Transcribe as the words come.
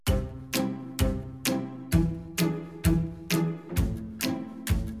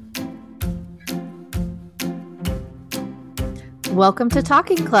Welcome to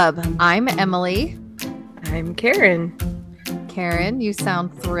Talking Club. I'm Emily. I'm Karen. Karen, you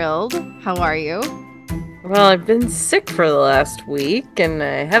sound thrilled. How are you? Well, I've been sick for the last week and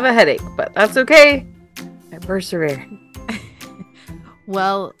I have a headache, but that's okay. I persevere.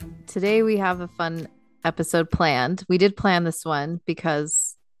 Well, today we have a fun episode planned. We did plan this one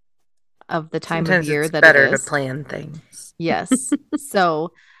because of the time of Sometimes year it's that it better to is. plan things. Yes.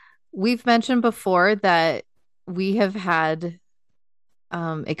 So we've mentioned before that we have had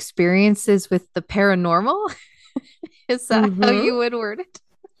experiences with the paranormal. Is that how Mm-hmm. you would word it?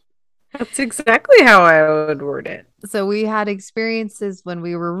 That's exactly how I would word it. So we had experiences when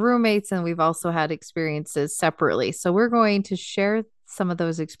we were roommates, and we've also had experiences separately. So we're going to share some of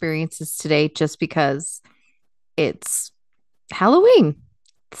those experiences today just because it's Halloween.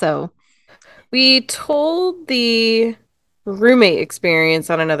 So, We told the roommate experience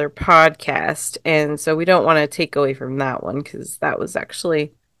on another podcast, and so we don't want to take away from that one because that was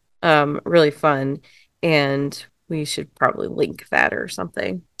actually really fun, and we should probably link that or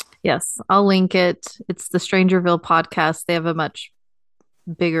something. yes, I'll link it. It's the Strangerville podcast. They have a much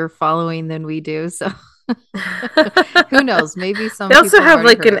bigger following than we do. So, who knows? Maybe some They also people have have already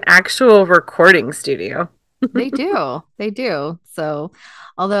like heard an it. actual recording studio. They do. They do. So,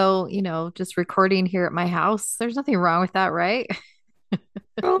 although, just recording here at my house, there's nothing wrong with that, right?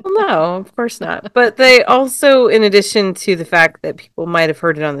 Oh, no, of course not. But they also, in addition to the fact that people might have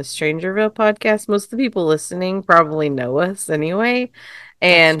heard it on the Strangerville podcast, most of the people listening probably know us anyway That's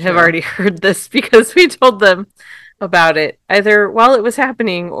and have true. already heard this because we told them about it either while it was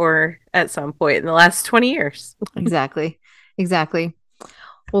happening or at some point in the last 20 years. Exactly. Exactly.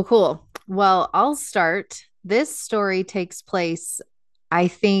 Well, cool. Well, I'll start. This story takes place, I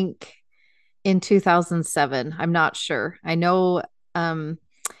think, in 2007. I'm not sure. I know um,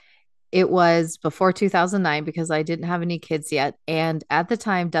 it was before 2009 because I didn't have any kids yet. And at the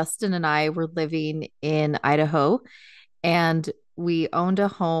time, Dustin and I were living in Idaho and we owned a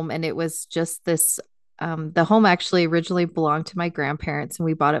home, and it was just this. The home actually originally belonged to my grandparents, and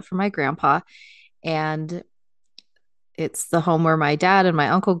we bought it for my grandpa. And it's the home where my dad and my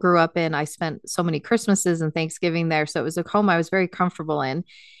uncle grew up in. I spent so many Christmases and Thanksgiving there. So it was a home I was very comfortable in.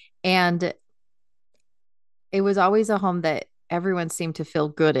 And it was always a home that everyone seemed to feel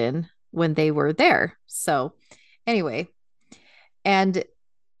good in when they were there. So, anyway, and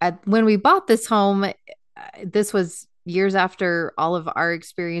when we bought this home, this was years after all of our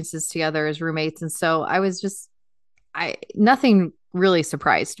experiences together as roommates. And so I was just, nothing really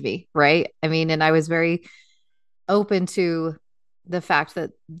surprised me. Right. I mean, and I was very open to the fact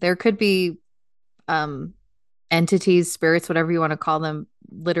that there could be um entities, spirits, whatever you want to call them,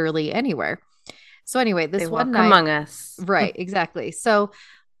 literally anywhere. So anyway, They this one walk night, among us. right, exactly. So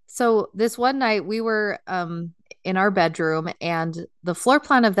this one night we were in our bedroom, and the floor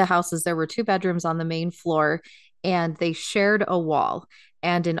plan of the house is there were two bedrooms on the main floor, and they shared a wall.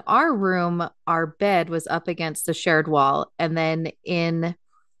 And in our room, our bed was up against the shared wall, and then in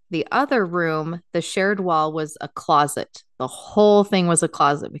the other room, the shared wall was a closet. The whole thing was a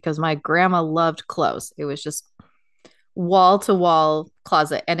closet because my grandma loved clothes. It was just wall to wall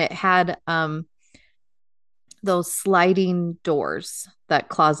closet, and it had those sliding doors that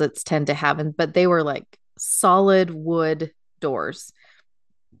closets tend to have, and but they were like solid wood doors,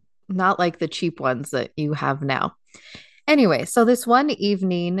 not like the cheap ones that you have now. Anyway, so this one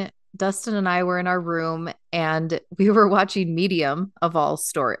evening, Dustin and I were in our room and we were watching Medium of all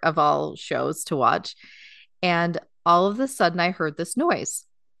shows to watch. And all of a sudden I heard this noise.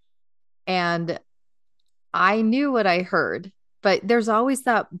 And I knew what I heard, but there's always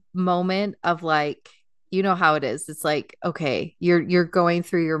that moment of like, you know how it is. It's like, okay, you're going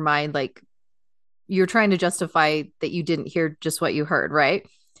through your mind like you're trying to justify that you didn't hear just what you heard, right?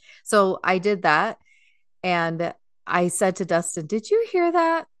 So I did that. And I said to Dustin, "Did you hear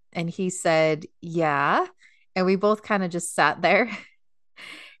that?" And he said, "Yeah." And we both kind of just sat there.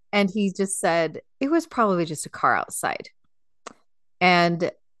 And he just said, "It was probably just a car outside."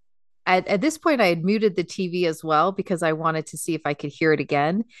 And at this point, I had muted the TV as well because I wanted to see if I could hear it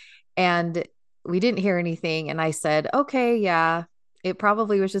again. And we didn't hear anything. And I said, "Okay, yeah, it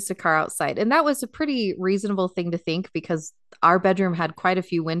probably was just a car outside." And that was a pretty reasonable thing to think because our bedroom had quite a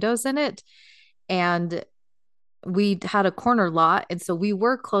few windows in it. And we had a corner lot, and so we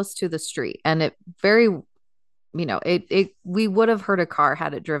were close to the street, and it very, it we would have heard a car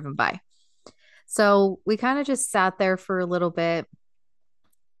had it driven by. So we kind of just sat there for a little bit,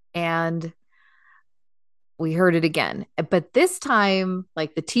 and we heard it again. But this time,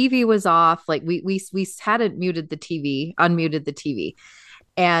 like the TV was off, like we hadn't muted the TV, unmuted the TV,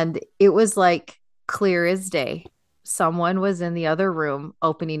 and it was like clear as day. someone was in the other room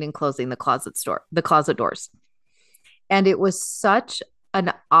opening and closing the closet doors. And it was such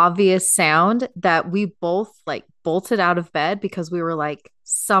an obvious sound that we both like bolted out of bed because we were like,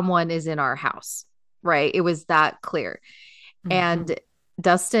 someone is in our house, right? It was that clear. Mhm. And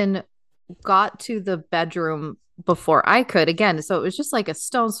Dustin got to the bedroom before I could again. So it was just like a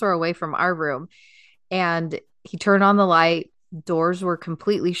stone's throw away from our room. And he turned on the light. Doors were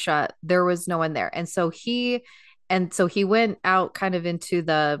completely shut. There was no one there. And so he went out kind of into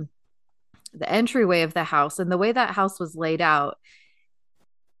the entryway of the house. And the way that house was laid out,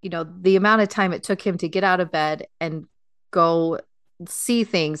 the amount of time it took him to get out of bed and go see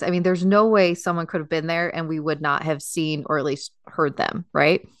things. I mean, there's no way someone could have been there and we would not have seen or at least heard them,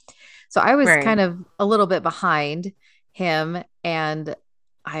 right? So I was kind Right. of a little bit behind him, and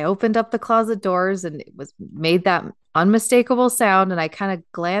I opened up the closet doors and it was made that unmistakable sound, and I kind of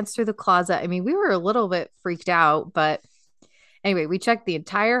glanced through the closet. I mean, we were a little bit freaked out, but anyway, we checked the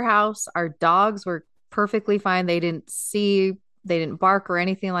entire house. Our dogs were perfectly fine. They didn't bark or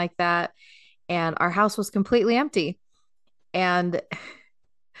anything like that. And our house was completely empty. And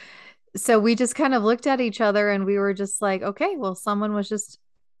so we just kind of looked at each other and we were just like, okay, well, someone was just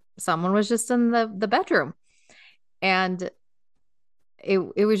in the bedroom. And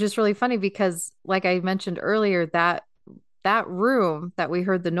it was just really funny because like I mentioned earlier, that room that we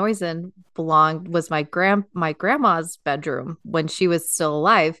heard the noise in belonged was my grandma's bedroom when she was still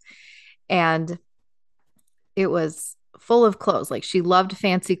alive. And it was full of clothes. Like she loved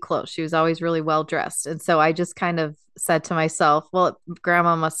fancy clothes. She was always really well dressed. And so I just kind of said to myself, well,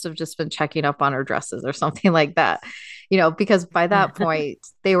 grandma must have just been checking up on her dresses or something like that, because by that point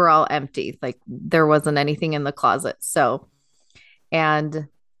they were all empty. Like there wasn't anything in the closet. And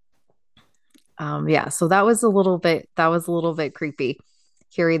yeah, so that was a little bit creepy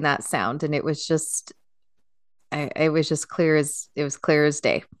hearing that sound. And it was clear as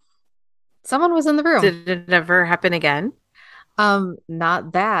day. Someone was in the room. Did it ever happen again?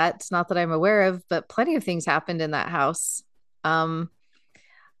 Not that I'm aware of, but plenty of things happened in that house. Um,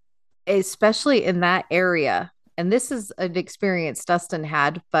 Especially in that area. And this is an experience Dustin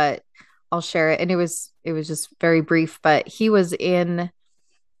had, but I'll share it. And it was just very brief, but he was in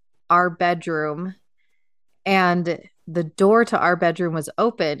our bedroom and the door to our bedroom was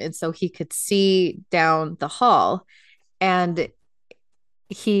open and so he could see down the hall and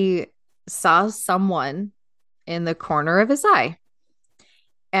he saw someone in the corner of his eye.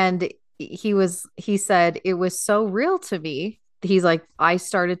 And he said it was so real to me. He's like, I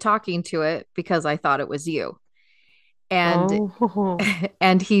started talking to it because I thought it was you. And Oh.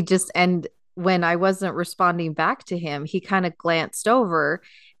 and when I wasn't responding back to him, he kind of glanced over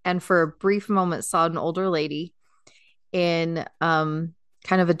and for a brief moment saw an older lady in kind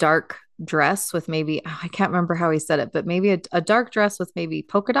of a dark dress with maybe, I can't remember how he said it, but maybe a dark dress with maybe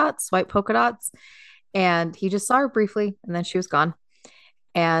polka dots, white polka dots. And he just saw her briefly and then she was gone.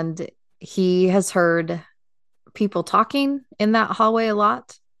 And he has heard people talking in that hallway a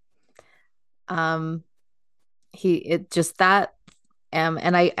lot. Um, he it just that and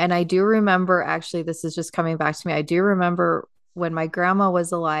I do remember, actually, this is just coming back to me. I do remember when my grandma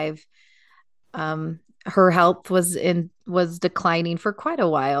was alive, her health was declining for quite a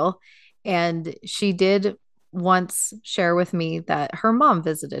while, and she did once share with me that her mom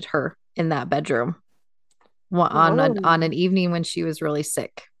visited her in that bedroom on an Oh. evening when she was really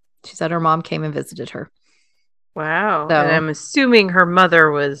sick. She said her mom came and visited her. Wow. And So I'm assuming her mother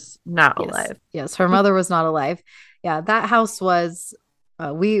was not yes, alive. yes, her mother was not alive. Yeah, that house was.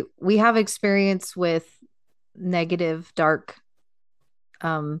 We have experience with negative, dark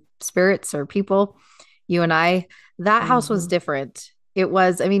spirits or people. You and I. That house was Hmm. different. It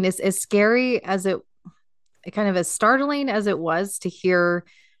was. I mean, it's as scary as kind of as startling as it was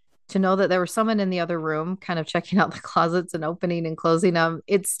to know that there was someone in the other room, kind of checking out the closets and opening and closing them.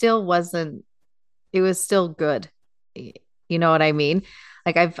 It still wasn't. It was still good. You know what I mean?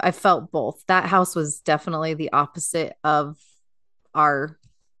 Like I've felt both. That house was definitely the opposite of our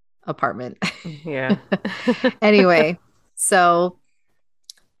apartment. Yeah. Anyway, so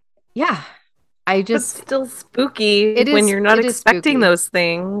yeah, I But just still spooky it when is you're not it is expecting spooky. those It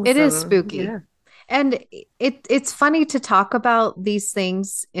things. is And spooky. yeah. And it's funny to talk about these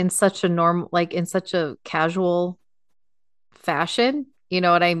things in such a normal, like in such a casual fashion, you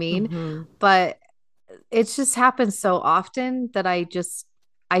know what I mean? Hmm. But it's just happens so often that I just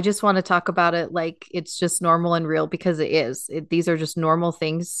want to talk about it like it's just normal and real because it is. These are just normal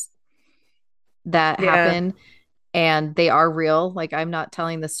things that Yeah. happen and they are real. Like I'm not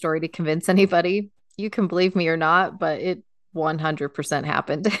telling this story to convince anybody. You can believe me or not, but it 100%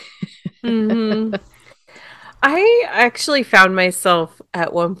 happened. Hmm. I actually found myself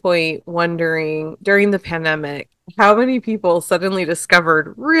at one point wondering during the pandemic how many people suddenly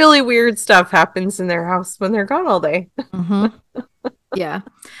discovered really weird stuff happens in their house when they're gone all day. Hmm. Yeah.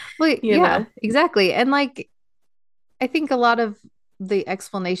 Well, You yeah, know? exactly. And like, I think a lot of the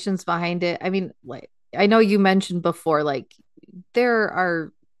explanations behind it, I mean, like, I know you mentioned before, like, there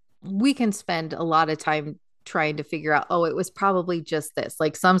are, we can spend a lot of time trying to figure out, oh, it was probably just this,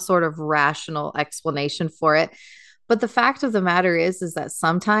 like some sort of rational explanation for it. But the fact of the matter is that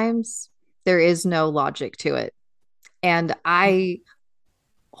sometimes there is no logic to it. And I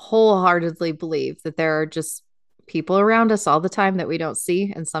wholeheartedly believe that there are just people around us all the time that we don't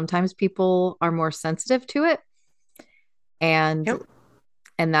see. And sometimes people are more sensitive to it. And Yep.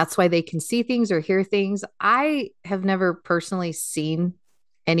 and that's why they can see things or hear things. I have never personally seen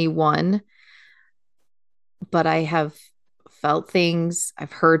anyone, but I have felt things,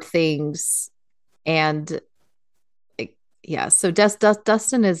 I've heard things, and yeah. So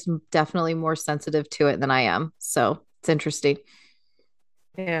Dustin is definitely more sensitive to it than I am. So it's interesting.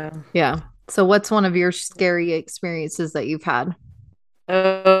 Yeah. Yeah. So what's one of your scary experiences that you've had?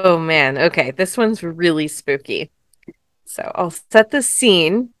 Oh man. Okay. This one's really spooky. So I'll set the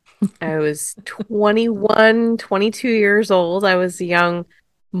scene. I was 21, 22 years old. I was a young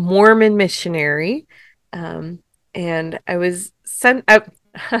Mormon missionary. Um, and I was I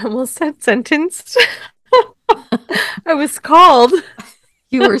almost said sentenced. I was called.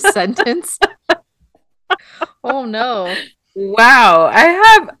 You were sentenced? Oh no. Wow. I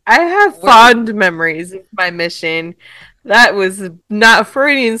have Where fond memories of my mission. That was not a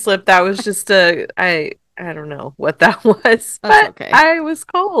Freudian slip. That was just I don't know what that was, that's but okay. I was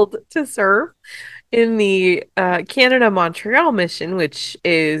called to serve in the Canada Montreal mission, which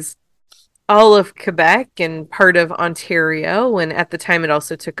is all of Quebec and part of Ontario. And at the time, it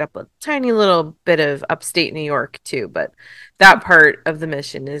also took up a tiny little bit of upstate New York, too. But that part of the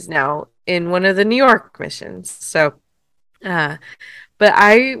mission is now in one of the New York missions. So, uh, but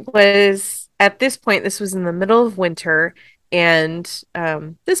I was at this point, this was in the middle of winter. And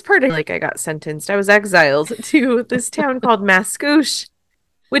this part, like, I got sentenced. I was exiled to this town called Mascouche,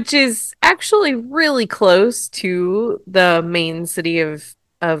 which is actually really close to the main city of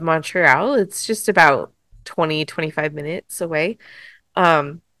Montreal. It's just about 20-25 minutes away.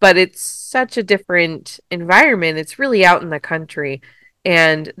 But it's such a different environment. It's really out in the country.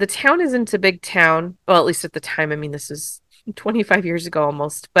 And the town isn't a big town. Well, at least at the time. I mean, this is 25 years ago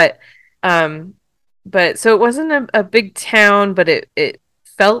almost. Um, but so it wasn't a big town, but it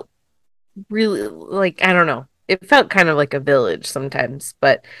felt really like I don't know. It felt kind of like a village sometimes,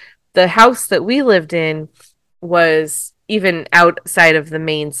 but the house that we lived in was even outside of the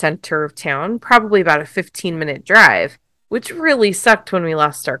main center of town, probably about a 15-minute drive, which really sucked when we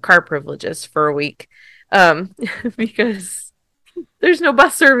lost our car privileges for a week. Because there's no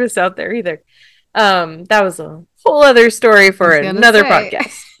bus service out there either. That was a whole other story I for was gonna another say.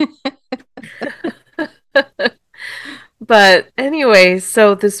 podcast. But anyway,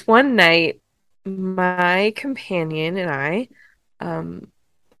 so this one night, my companion and I, um,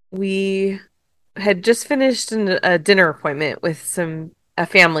 we had just finished a dinner appointment with a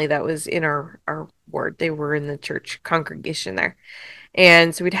family that was in our ward. They were in the church congregation there.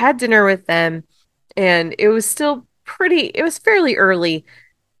 And so we'd had dinner with them, and it was still it was fairly early.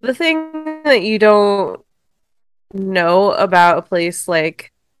 The thing that you don't know about a place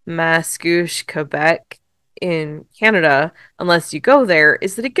like Mascouche, Quebec in Canada, unless you go there,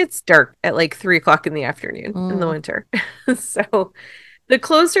 is that it gets dark at like 3 o'clock in the afternoon in the Mm, winter. So the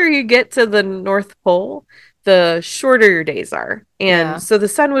closer you get to the North Pole, the shorter your days are. And yeah. so the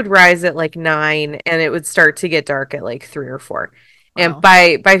sun would rise at like 9 and it would start to get dark at like 3 or 4. And Wow.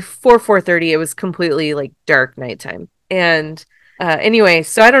 by 4:30 it was completely like dark nighttime. And anyway,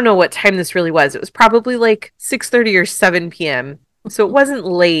 so I don't know what time this really was. It was probably like 6:30 or 7 p.m. So it wasn't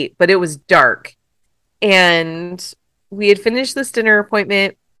late, but it was dark. And we had finished this dinner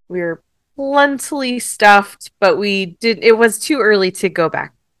appointment. We were plentifully stuffed, but it was too early to go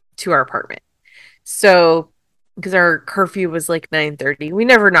back to our apartment. So because our curfew was like 9:30, we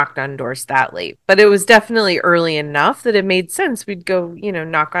never knocked on doors that late, but it was definitely early enough that it made sense. We'd go,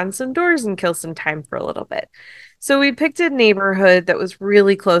 knock on some doors and kill some time for a little bit. So we picked a neighborhood that was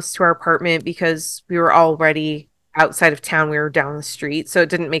really close to our apartment because we were already outside of town. We were down the street, so it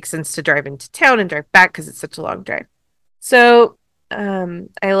didn't make sense to drive into town and drive back because it's such a long drive. So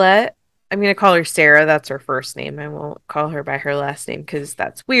I'm gonna call her Sarah. That's her first name. I won't call her by her last name because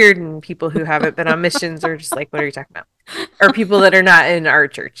that's weird, and people who haven't been on missions are just like, "What are you talking about?" Or people that are not in our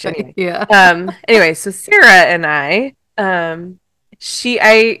church. Anyway, Yeah. so Sarah and I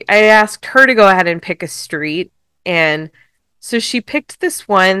I asked her to go ahead and pick a street, and so she picked this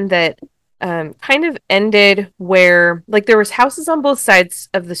one that kind of ended where like there was houses on both sides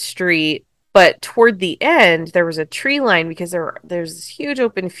of the street, but toward the end there was a tree line because there's this huge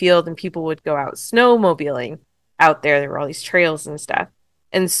open field and people would go out snowmobiling out there. There were all these trails and stuff.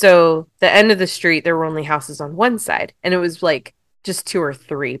 And so the end of the street there were only houses on one side, and it was like just two or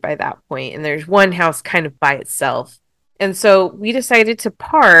three by that point, and there's one house kind of by itself. And so we decided to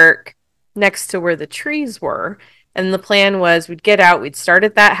park next to where the trees were. And the plan was we'd get out, we'd start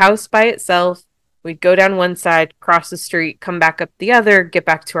at that house by itself, we'd go down one side, cross the street, come back up the other, get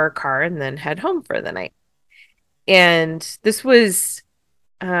back to our car, and then head home for the night. And this was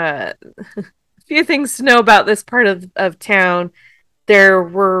a few things to know about this part of town. There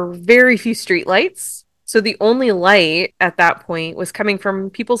were very few street lights. So the only light at that point was coming from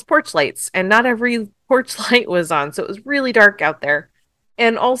people's porch lights, and not every porch light was on. So it was really dark out there.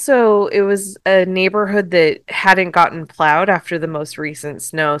 And also, it was a neighborhood that hadn't gotten plowed after the most recent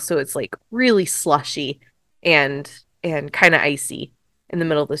snow, so it's like really slushy and kind of icy in the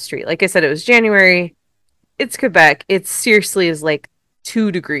middle of the street. Like I said, it was January. It's Quebec. It seriously is like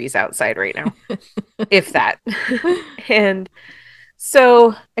 2 degrees outside right now, if that. And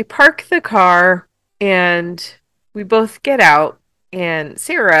so I park the car and we both get out, and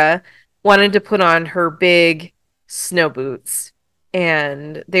Sarah wanted to put on her big snow boots,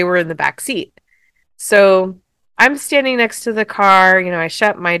 and they were in the back seat. So I'm standing next to the car, I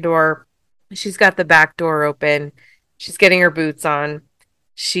shut my door. She's got the back door open. She's getting her boots on.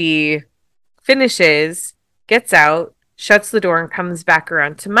 She finishes, gets out, shuts the door, and comes back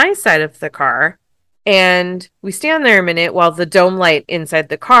around to my side of the car. And we stand there a minute while the dome light inside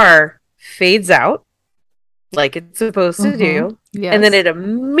the car fades out like it's supposed to do. And then Yes. it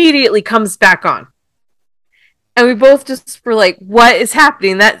immediately comes back on. And we both just were like, what is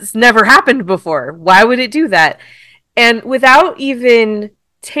happening? That's never happened before. Why would it do that? And without even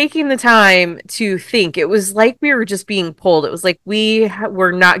taking the time to think, it was like we were just being pulled. It was like we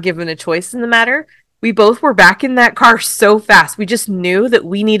were not given a choice in the matter. We both were back in that car so fast. We just knew that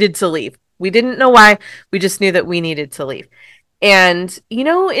we needed to leave. We didn't know why. We just knew that we needed to leave. And,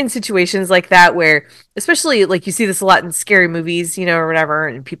 in situations like that, where especially like you see this a lot in scary movies, or whatever,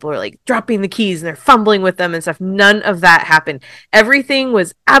 and people are like dropping the keys and they're fumbling with them and stuff. None of that happened. Everything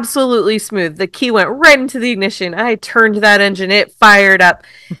was absolutely smooth. The key went right into the ignition. I turned that engine, it fired up,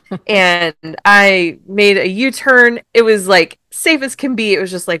 and I made a U turn. It was like safe as can be. It was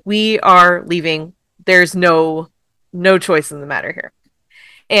just like, we are leaving. There's no choice in the matter here.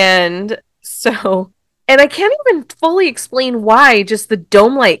 And so, and I can't even fully explain why just the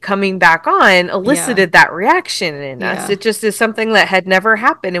dome light coming back on Yeah. elicited that reaction in us. Yeah. It just is something that had never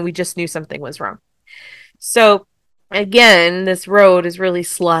happened, and we just knew something was wrong. So, again, this road is really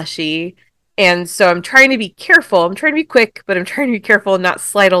slushy. And so I'm trying to be careful. I'm trying to be quick, but I'm trying to be careful and not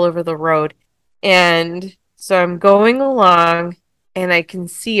slide all over the road. And so I'm going along, and I can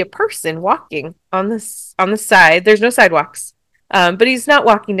see a person walking on the side. There's no sidewalks. But he's not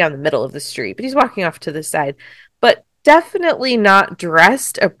walking down the middle of the street, but he's walking off to the side. But definitely not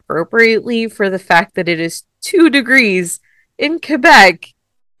dressed appropriately for the fact that it is 2 degrees in Quebec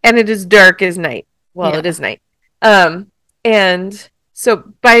and it is dark as night. Well, it Yeah. is night. Um, and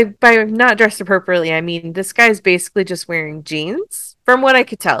so by not dressed appropriately, I mean this guy's basically just wearing jeans, from what I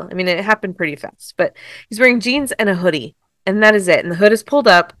could tell. I mean, it happened pretty fast, but he's wearing jeans and a hoodie, and that is it. And the hood is pulled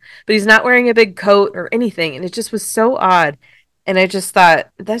up, but he's not wearing a big coat or anything, and it just was so odd. And I just thought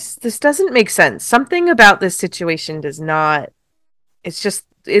this doesn't make sense. Something about this situation does not.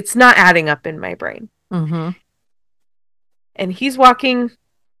 It's not adding up in my brain. Mm-hmm. And he's walking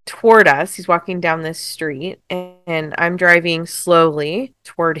toward us. He's walking down this street, and I'm driving slowly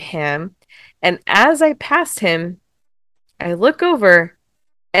toward him. And as I pass him, I look over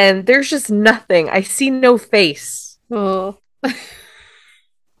and there's just nothing. I see no face. Oh.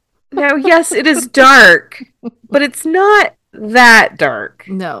 Now, yes, it is dark, but it's not that dark.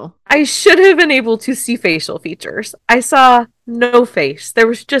 No. I should have been able to see facial features. I saw no face. It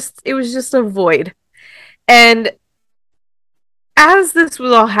was just a void. And as this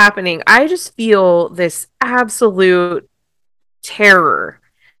was all happening, I just feel this absolute terror.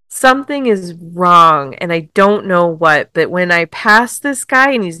 Something is wrong, and I don't know what. But when I pass this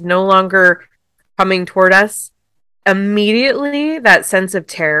guy and he's no longer coming toward us, immediately that sense of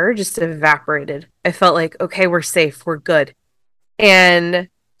terror just evaporated. I felt like, okay, we're safe, we're good. And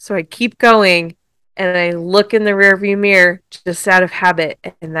so I keep going, and I look in the rearview mirror just out of habit,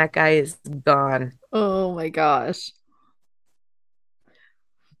 and that guy is gone. Oh my gosh.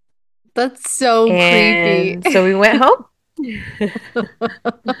 That's so creepy. And so we went home.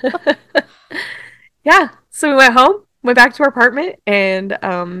 Yeah. So we went home, went back to our apartment, and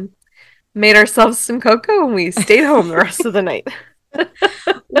made ourselves some cocoa, and we stayed home the rest of the night.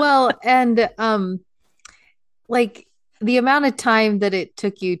 Well, and like the amount of time that it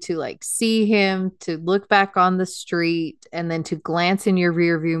took you to like see him, to look back on the street, and then to glance in your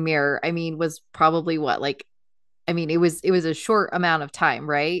rear view mirror, I mean, was probably what, like, I mean, it was a short amount of time,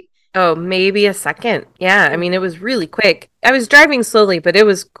 right? Oh, maybe a second. Yeah, I mean, it was really quick. I was driving slowly, but it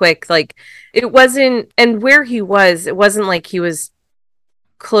was quick. Like, it wasn't, and where he was, it wasn't like he was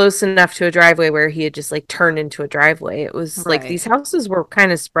close enough to a driveway where he had just like turned into a driveway. It was like Right. these houses were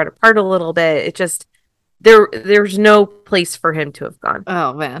kind of spread apart a little bit. It just there's no place for him to have gone.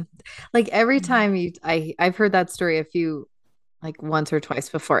 Oh man. Like every time I've heard that story a few, like once or twice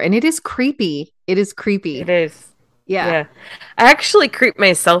before, and it is creepy. It is It creepy. is. Yeah. Yeah. I actually creep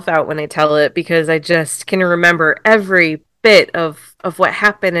myself out when I tell it because I just can remember every bit of what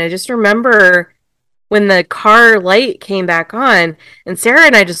happened. And I just remember when the car light came back on and Sarah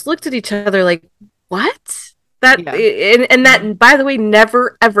and I just looked at each other like, what? That Yeah. and that by the way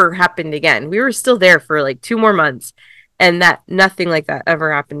never ever happened again. We were still there for like 2 more months and that nothing like that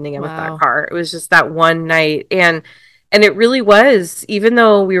ever happened again with that Wow. car. It was just that one night and it really was, even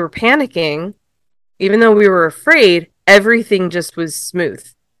though we were panicking, even though we were afraid, everything just was smooth.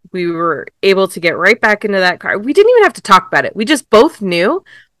 We were able to get right back into that car. We didn't even have to talk about it. We just both knew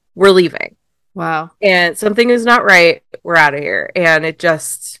we're leaving Wow. and something is not right. We're out of here. And it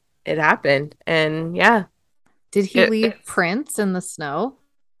happened. And yeah, Did he leave it's, prints in the snow?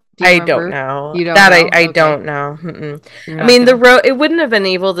 Do you I don't remember? know You don't that. know? I Okay. don't know. Mm-mm. You're I not mean, the gonna. road, it wouldn't have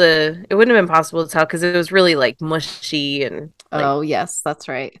been possible to tell because it was really like mushy and like, Oh, yes, that's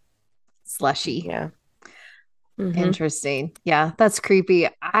right. Slushy. yeah. Hmm. Interesting. Yeah, that's creepy.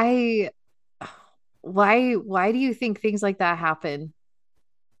 Why do you think things like that happen?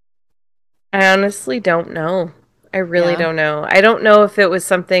 I honestly don't know. I really Yeah. don't know. I don't know if it was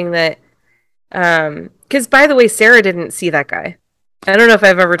something that because by the way, Sarah didn't see that guy. I don't know if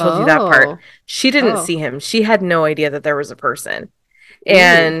I've ever told you that part. Oh. She didn't Oh. see him. She had no idea that there was a person. Ooh.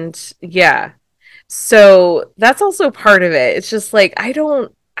 And yeah. So that's also part of it. It's just like I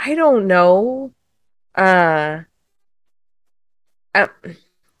don't know. Uh I,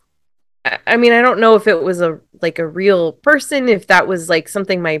 I mean, I don't know if it was a like a real person, if that was like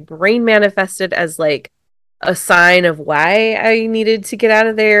something my brain manifested as like a sign of why I needed to get out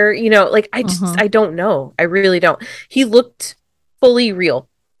of there. You know, like Mm-hmm. I don't know. I really don't. He looked fully real,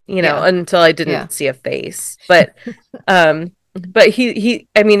 you know, Yeah. until I Yeah. didn't see a face. But he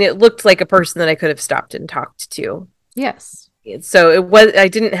I mean it looked like a person that I could have stopped and talked to. Yes. So it was I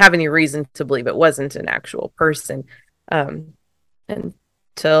didn't have any reason to believe it wasn't an actual person. Um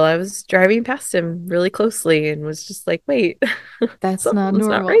until I was driving past him really closely and was just like, wait, That's not something's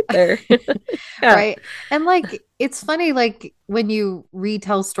not normal. right there. Yeah. Right. And like it's funny, like when you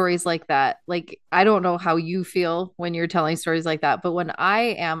retell stories like that, like I don't know how you feel when you're telling stories like that, but when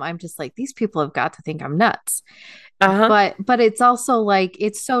I am, I'm just like, these people have got to think I'm nuts. Uh-huh. But it's also like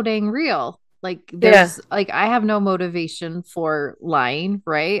it's so dang real. Like Yeah. there's like I have no motivation for lying,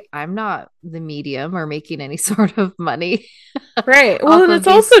 right? I'm not the medium or making any sort of money Right. Well, off and of it's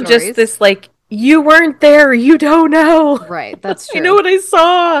these also just stories. this like you weren't there, you don't know. Right, that's I know true. what I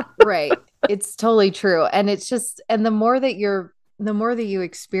saw. Right. It's totally true. And it's just and the more that you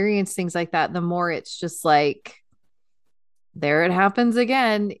experience things like that, the more it's just like there it happens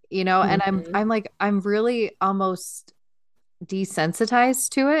again, you know, and Mhm. I'm like I'm really almost desensitized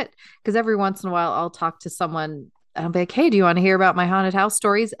to it because every once in a while I'll talk to someone and I'll be like, "Hey, do you want to hear about my haunted house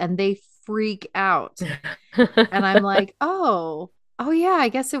stories?" And they freak out. And I'm like, "Oh yeah, I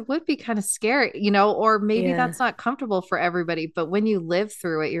guess it would be kind of scary, you know, or maybe Yeah. that's not comfortable for everybody, but when you live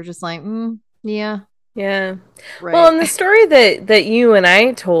through it, you're just like, yeah, Yeah. Well, right." and the story that you and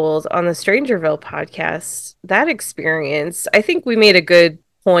I told on the Strangerville podcast, that experience, I think we made a good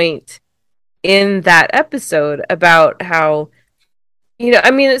point in that episode about how, you know, I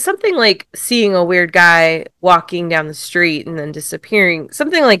mean, it's something like seeing a weird guy walking down the street and then disappearing,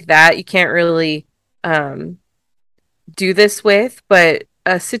 something like that. You can't really um, do this with, but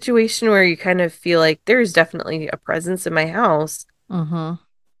a situation where you kind of feel like there's definitely a presence in my house Mm-hmm.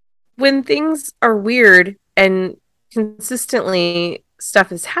 when things are weird and consistently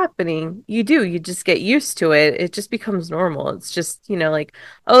stuff is happening, you just get used to it. It just becomes normal. It's just, you know, like,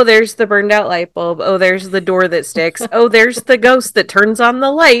 oh, there's the burned out light bulb. Oh, there's the door that sticks. Oh, there's the ghost that turns on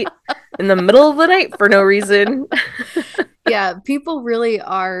the light in the middle of the night for no reason. Yeah, people really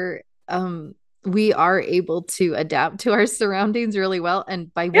are we are able to adapt to our surroundings really well.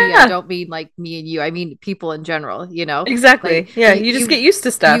 And by we, I Yeah, don't mean like me and you. I mean people in general, like exactly. Yeah, you just get used to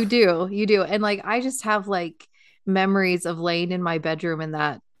you stuff. do, you do. And like I just have like memories of laying in my bedroom in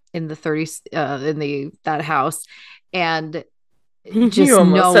the 30s in the that house and You just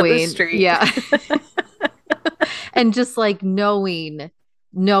almost set the knowing, street. yeah. And just like knowing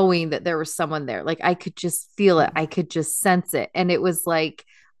that there was someone there. Like I could just feel it. I could just sense it. And it was like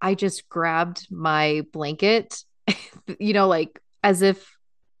I just grabbed my blanket, like as if a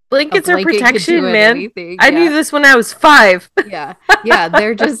Blankets are blanket could do protection, it man. anything. I knew Yeah. this when I was 5. Yeah. Yeah.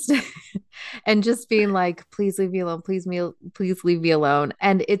 They're just and just being like, please leave me alone. Please leave me alone.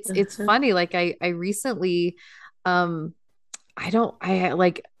 And it's funny. Like I recently um I had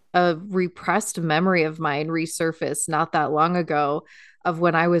like a repressed memory of mine resurfaced not that long ago of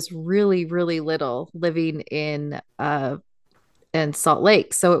when I was really, really little living in Salt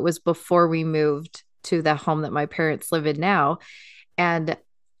Lake. So it was before we moved to the home that my parents live in now. And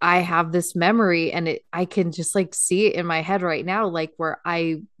I have this memory and I can just like see it in my head right now, like where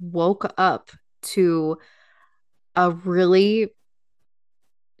I woke up to a really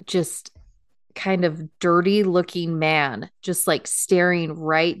just kind of dirty looking man just like staring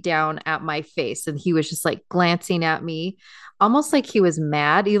right down at my face, and he was just like glancing at me almost like he was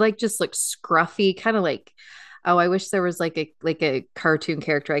mad. He like just looked scruffy, kind of like, oh, I wish there was like a cartoon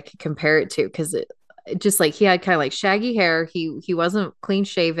character I could compare it to, because it just like he had kind of like shaggy hair. He wasn't clean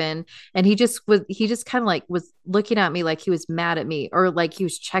shaven, and he just kind of like was looking at me like he was mad at me, or like he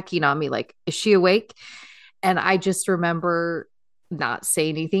was checking on me like, is she awake? And I just remember not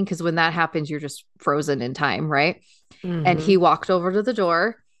saying anything, because when that happens, you're just frozen in time, right? And he Hmm. walked over to the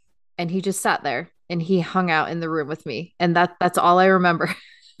door and he just sat there and he hung out in the room with me. And that's all I remember.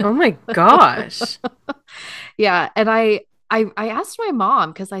 Oh my gosh. Yeah. And I asked my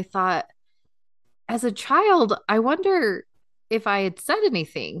mom because I thought, as a child, I wonder if I had said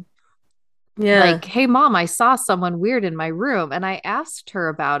anything Yeah. like, hey mom, I saw someone weird in my room. And I asked her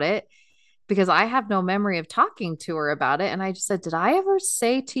about it because I have no memory of talking to her about it. And I just said, did I ever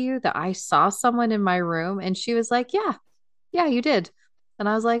say to you that I saw someone in my room? And she was like, yeah, yeah, you did. And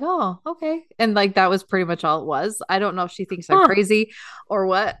I was like, oh, okay. And like that was pretty much all it was. I don't know if she thinks I'm Huh. crazy or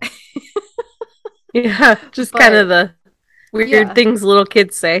what. Yeah, just kind of But the weird yeah, things little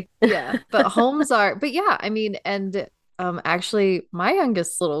kids say. yeah. But homes are, but yeah, I mean, and actually, my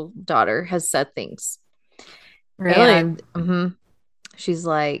youngest little daughter has said things. Really? And she's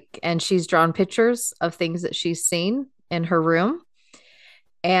like, and she's drawn pictures of things that she's seen in her room.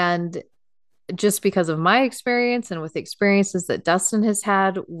 And just because of my experience and with experiences that Dustin has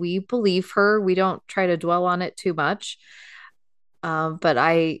had, we believe her. We don't try to dwell on it too much. But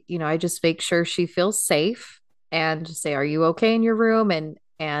I just make sure she feels safe and just say, "Are you okay in your room?"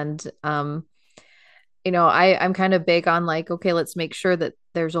 I'm kind of big on like, okay, let's make sure that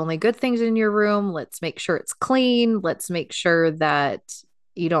there's only good things in your room. Let's make sure it's clean. Let's make sure that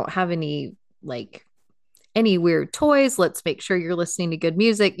you don't have like any weird toys. Let's make sure you're listening to good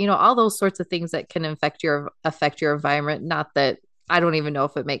music. All those sorts of things that can affect your environment. Not that I don't even know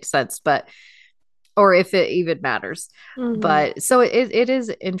if it makes sense, but or if it even matters. Hmm. But so it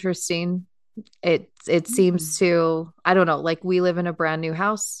is interesting. It seems to, I don't know, like we live in a brand new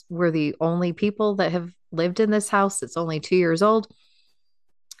house. We're the only people that have lived in this house. It's only 2 years old.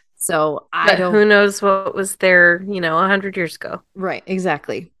 So I But don't, who knows what was there, 100 years ago. right,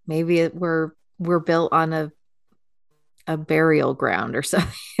 exactly. Maybe we're built on a burial ground or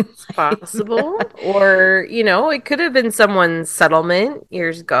something It's like possible. that. Or, it could have been someone's settlement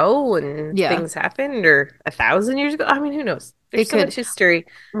years ago and Yeah, things happened, or 1,000 years ago. I mean, who knows? it There's so could. much history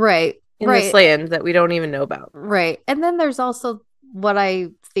Right, in this right, land that we don't even know about. right. And then there's also what I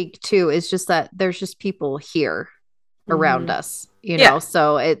think too is just that there's just people here around Hmm. us. Yeah.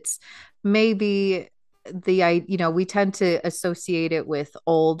 So it's maybe we tend to associate it with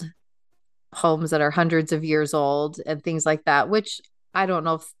old homes that are hundreds of years old and things like that, which I don't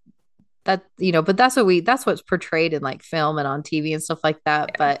know if but that's what's portrayed in like film and on TV and stuff like that.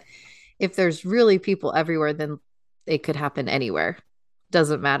 Yeah. But if there's really people everywhere, then it could happen anywhere.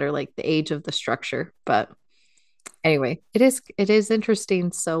 Doesn't matter like the age of the structure. But anyway, it is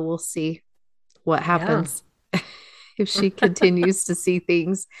interesting. So we'll see what Yeah. happens if she continues to see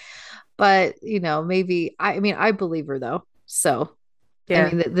things. But maybe I mean I believe her though. So I Yeah.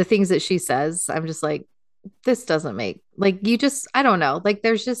 mean the things that she says, I'm just like, this doesn't make like you just I don't know. Like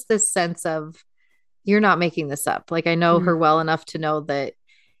there's just this sense of you're not making this up. Like I know her well Mhm. enough to know that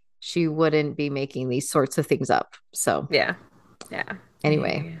she wouldn't be making these sorts of things up. So Yeah. Yeah. I hear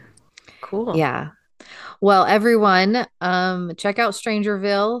anyway, you. Cool. yeah. Well, everyone, check out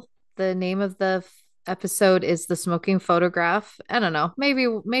Strangerville. the name of the episode is The Smoking Photograph. I don't know. Maybe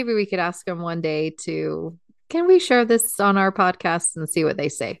we could ask them one day to can we share this on our podcast and see what they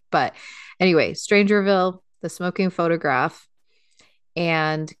say. But anyway, Strangerville, The Smoking Photograph.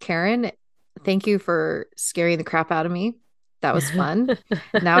 And Karen, thank you for scaring the crap out of me. That was fun.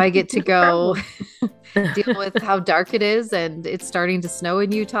 Now I get to go deal with how dark it is, and it's starting to snow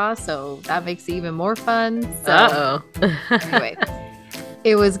in Utah, so that makes it even more fun. So anyway,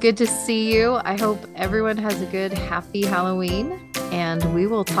 it was good to see you. I hope everyone has a good, happy Halloween, and we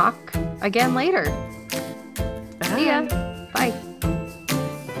will talk again later. See ya. Bye.